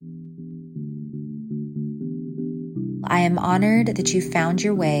I am honored that you found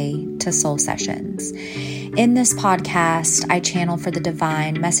your way to Soul Sessions. In this podcast, I channel for the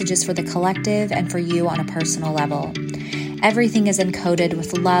divine, messages for the collective, and for you on a personal level. Everything is encoded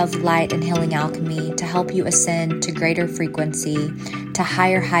with love, light, and healing alchemy to help you ascend to greater frequency, to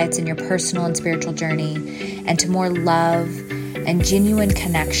higher heights in your personal and spiritual journey, and to more love and genuine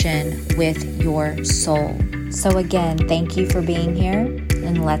connection with your soul. So again, thank you for being here,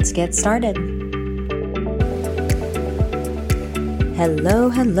 and let's get started.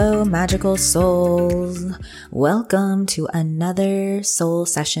 Hello, magical souls. Welcome to another Soul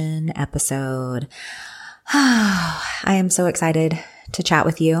Session episode. I am so excited to chat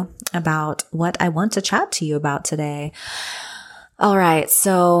with you about what I want to chat to you about today. All right,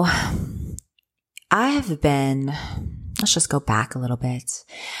 so let's just go back a little bit.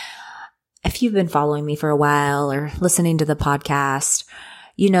 If you've been following me for a while or listening to the podcast,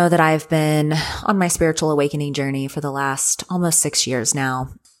 you know that I've been on my spiritual awakening journey for the last almost 6 years now.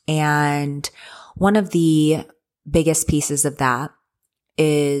 And one of the biggest pieces of that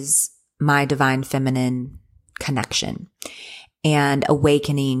is my divine feminine connection and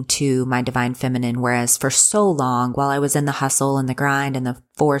awakening to my divine feminine. Whereas for so long, while I was in the hustle and the grind and the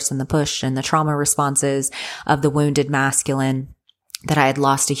force and the push and the trauma responses of the wounded masculine, that I had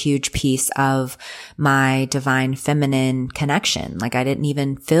lost a huge piece of my divine feminine connection. Like I didn't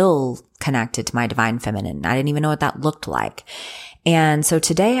even feel connected to my divine feminine. I didn't even know what that looked like. And so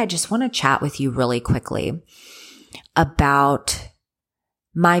today I just want to chat with you really quickly about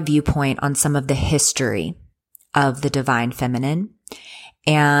my viewpoint on some of the history of the divine feminine.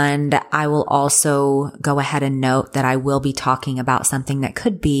 And I will also go ahead and note that I will be talking about something that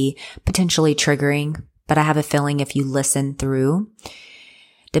could be potentially triggering, but I have a feeling if you listen through,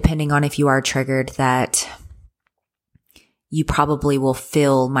 depending on if you are triggered, that you probably will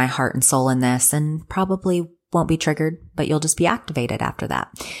feel my heart and soul in this and probably won't be triggered, but you'll just be activated after that.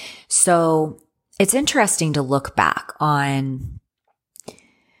 So it's interesting to look back on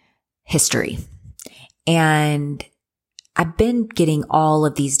history. And I've been getting all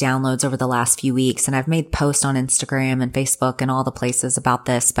of these downloads over the last few weeks, and I've made posts on Instagram and Facebook and all the places about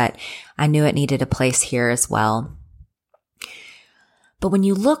this, but I knew it needed a place here as well. But when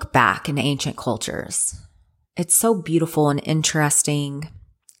you look back in ancient cultures, it's so beautiful and interesting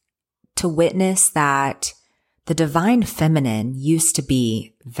to witness that the divine feminine used to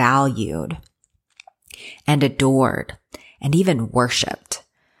be valued and adored and even worshipped.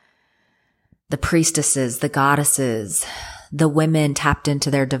 The priestesses, the goddesses, the women tapped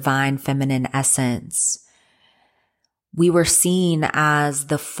into their divine feminine essence. We were seen as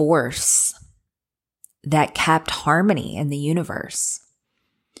the force that kept harmony in the universe.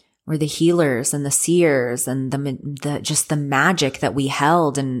 We're the healers and the seers and just the magic that we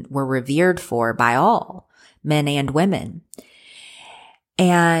held and were revered for by all, men and women.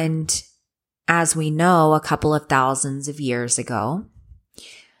 And as we know, a couple of thousands of years ago,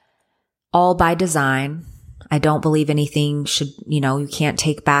 all by design. I don't believe anything you can't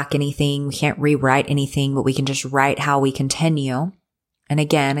take back anything. We can't rewrite anything, but we can just write how we continue. And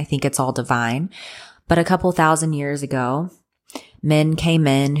again, I think it's all divine. But a couple thousand years ago, men came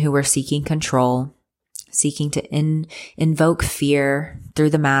in who were seeking control, seeking to invoke fear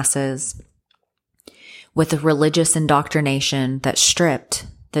through the masses with a religious indoctrination that stripped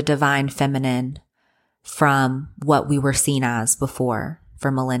the divine feminine from what we were seen as before for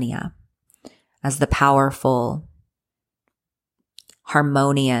millennia. As the powerful,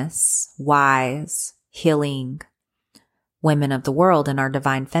 harmonious, wise, healing women of the world in our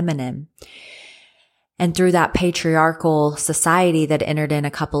divine feminine. And through that patriarchal society that entered in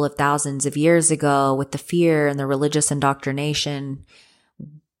a couple of thousands of years ago with the fear and the religious indoctrination,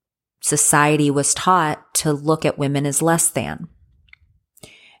 society was taught to look at women as less than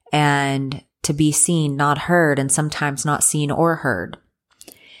and to be seen, not heard, and sometimes not seen or heard.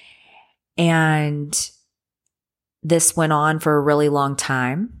 And this went on for a really long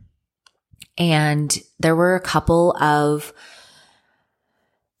time. And there were a couple of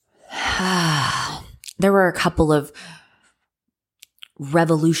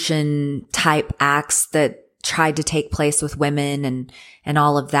revolution type acts that tried to take place with women and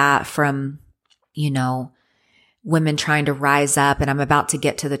all of that, from, women trying to rise up. And I'm about to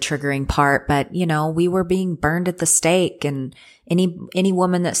get to the triggering part, but we were being burned at the stake, and any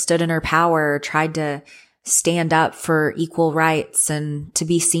woman that stood in her power tried to stand up for equal rights and to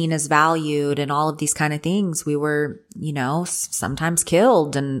be seen as valued and all of these kind of things. We were, sometimes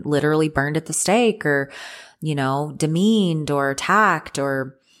killed and literally burned at the stake, or, demeaned or attacked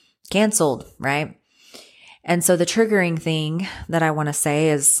or canceled, right? And so the triggering thing that I want to say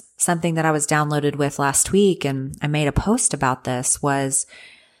is something that I was downloaded with last week, and I made a post about this, was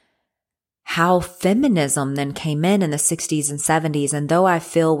how feminism then came in the 60s and 70s. And though I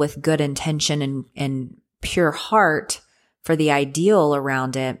feel with good intention and pure heart for the ideal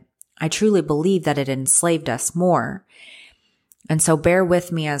around it, I truly believe that it enslaved us more. And so bear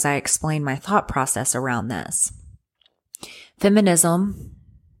with me as I explain my thought process around this. Feminism,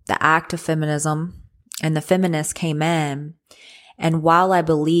 the act of feminism, and the feminists came in, and while I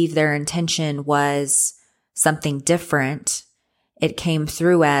believe their intention was something different, it came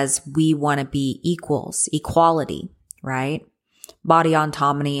through as we want to be equals, equality, right? Body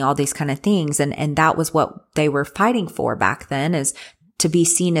autonomy, all these kind of things. And that was what they were fighting for back then, is to be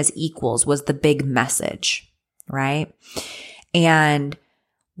seen as equals was the big message, right? And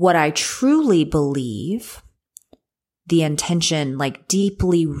what I truly believe, the intention, like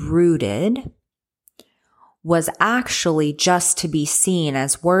deeply rooted, was actually just to be seen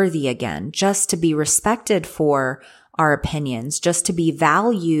as worthy again, just to be respected for our opinions, just to be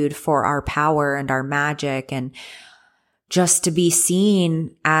valued for our power and our magic, and just to be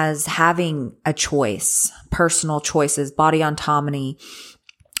seen as having a choice, personal choices, body autonomy,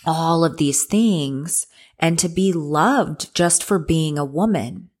 all of these things, and to be loved just for being a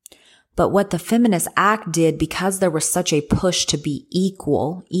woman. But what the Feminist Act did, because there was such a push to be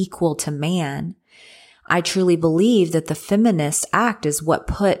equal to man, I truly believe that the Feminist Act is what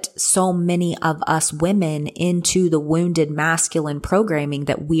put so many of us women into the wounded masculine programming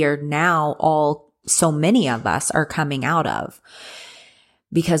that we are now all, so many of us are coming out of.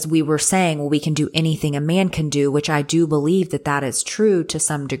 Because we were saying, well, we can do anything a man can do, which I do believe that that is true to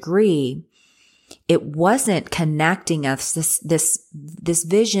some degree. It wasn't connecting us, this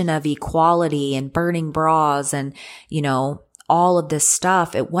vision of equality and burning bras and, all of this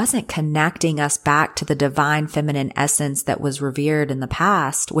stuff. It wasn't connecting us back to the divine feminine essence that was revered in the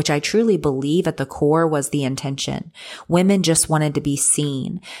past, which I truly believe at the core was the intention. Women just wanted to be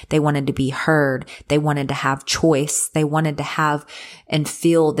seen. They wanted to be heard. They wanted to have choice. They wanted to have and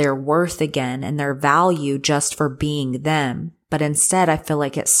feel their worth again and their value just for being them. But instead, I feel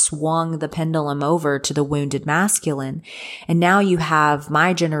like it swung the pendulum over to the wounded masculine. And now you have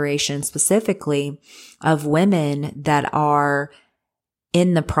my generation specifically of women that are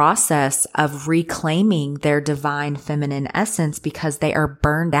in the process of reclaiming their divine feminine essence because they are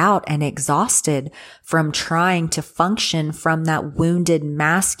burned out and exhausted from trying to function from that wounded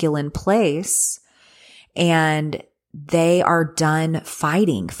masculine place. And they are done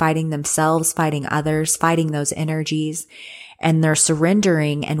fighting themselves, fighting others, fighting those energies. And they're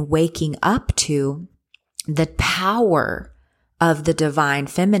surrendering and waking up to the power of the divine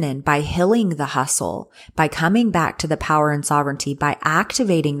feminine by healing the hustle, by coming back to the power and sovereignty, by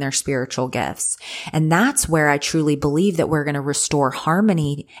activating their spiritual gifts. And that's where I truly believe that we're going to restore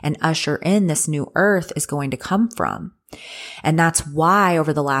harmony and usher in this new earth is going to come from. And that's why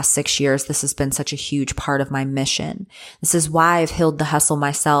over the last 6 years, this has been such a huge part of my mission. This is why I've healed the hustle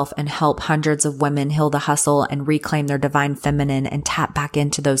myself and helped hundreds of women heal the hustle and reclaim their divine feminine and tap back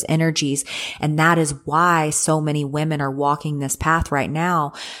into those energies. And that is why so many women are walking this path right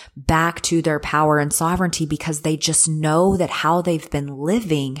now back to their power and sovereignty, because they just know that how they've been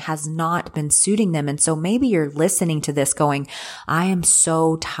living has not been suiting them. And so maybe you're listening to this going, I am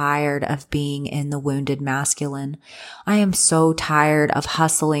so tired of being in the wounded masculine. I am so tired of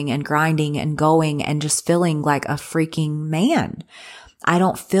hustling and grinding and going and just feeling like a freaking man. I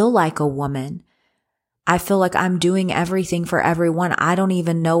don't feel like a woman. I feel like I'm doing everything for everyone. I don't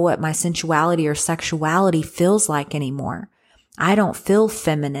even know what my sensuality or sexuality feels like anymore. I don't feel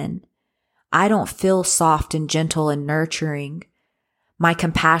feminine. I don't feel soft and gentle and nurturing. My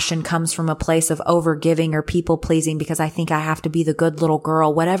compassion comes from a place of overgiving or people pleasing because I think I have to be the good little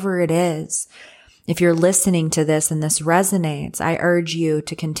girl, whatever it is. If you're listening to this and this resonates, I urge you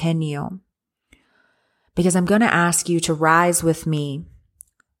to continue, because I'm going to ask you to rise with me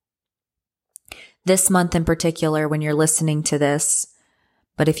this month in particular when you're listening to this.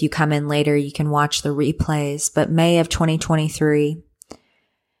 But if you come in later, you can watch the replays. But May of 2023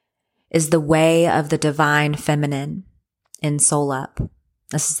 is the way of the divine feminine in Soul Up.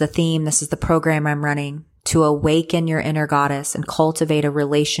 This is the theme. This is the program I'm running to awaken your inner goddess and cultivate a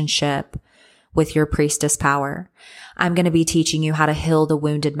relationship with your priestess power. I'm going to be teaching you how to heal the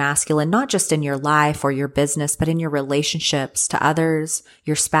wounded masculine, not just in your life or your business, but in your relationships to others,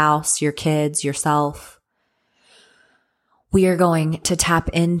 your spouse, your kids, yourself. We are going to tap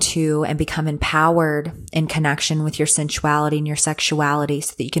into and become empowered in connection with your sensuality and your sexuality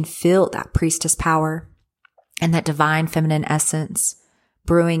so that you can feel that priestess power and that divine feminine essence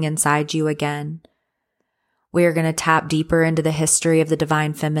brewing inside you again. We are going to tap deeper into the history of the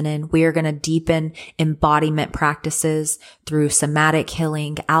divine feminine. We are going to deepen embodiment practices through somatic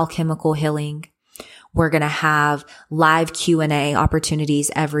healing, alchemical healing. We're going to have live Q&A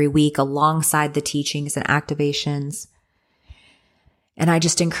opportunities every week alongside the teachings and activations. And I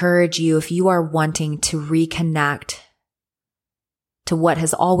just encourage you, if you are wanting to reconnect to what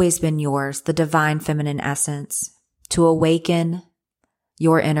has always been yours, the divine feminine essence, to awaken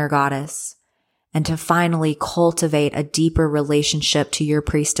your inner goddess, and to finally cultivate a deeper relationship to your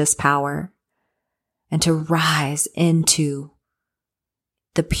priestess power, and to rise into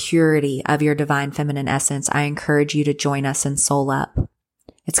the purity of your divine feminine essence, I encourage you to join us in Soul Up.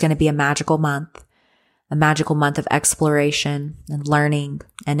 It's going to be a magical month of exploration and learning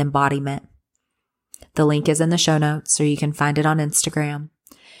and embodiment. The link is in the show notes, or you can find it on Instagram.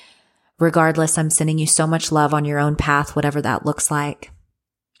 Regardless, I'm sending you so much love on your own path, whatever that looks like.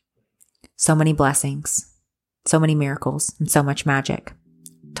 So many blessings, so many miracles, and so much magic.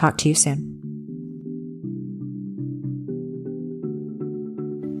 Talk to you soon.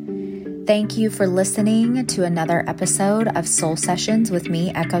 Thank you for listening to another episode of Soul Sessions with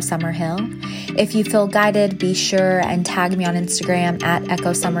me, Echo Summerhill. If you feel guided, be sure and tag me on Instagram at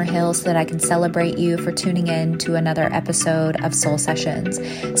Echo Summerhill so that I can celebrate you for tuning in to another episode of Soul Sessions.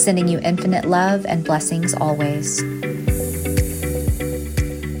 Sending you infinite love and blessings always.